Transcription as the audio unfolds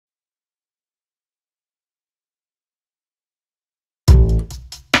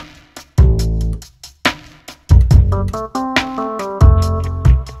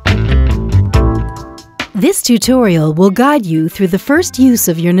tutorial will guide you through the first use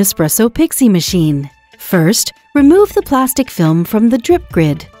of your Nespresso Pixie machine. First, remove the plastic film from the drip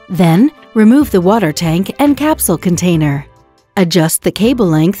grid. Then, remove the water tank and capsule container. Adjust the cable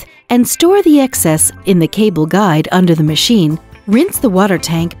length and store the excess in the cable guide under the machine. Rinse the water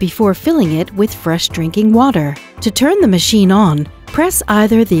tank before filling it with fresh drinking water. To turn the machine on, press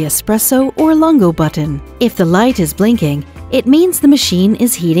either the espresso or lungo button. If the light is blinking, it means the machine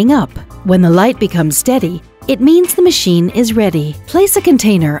is heating up. When the light becomes steady, it means the machine is ready. Place a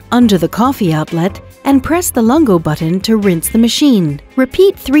container under the coffee outlet and press the lungo button to rinse the machine.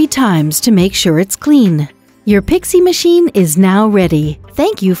 Repeat 3 times to make sure it's clean. Your Pixie machine is now ready.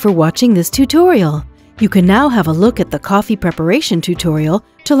 Thank you for watching this tutorial. You can now have a look at the coffee preparation tutorial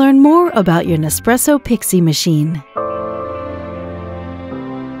to learn more about your Nespresso Pixie machine.